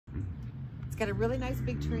got a really nice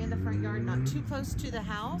big tree in the front yard, not too close to the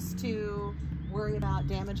house to worry about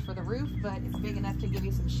damage for the roof, but it's big enough to give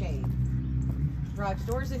you some shade. Garage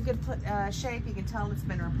door's in good shape. You can tell it's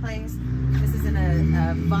been replaced. This is in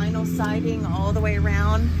a vinyl siding all the way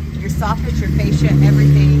around. Your soffit, your fascia,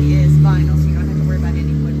 everything is vinyl, so you don't have to worry about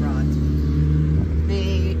any wood rot.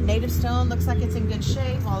 The native stone looks like it's in good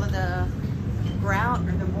shape. All of the grout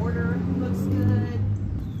or the mortar looks good.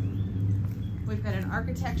 We've got an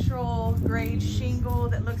architectural grade shingle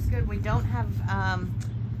that looks good. We don't have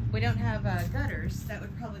gutters. That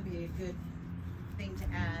would probably be a good thing to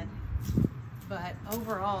add. But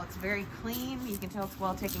overall, it's very clean. You can tell it's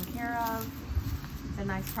well taken care of. It's a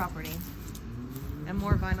nice property. And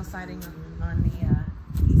more vinyl siding on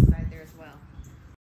the east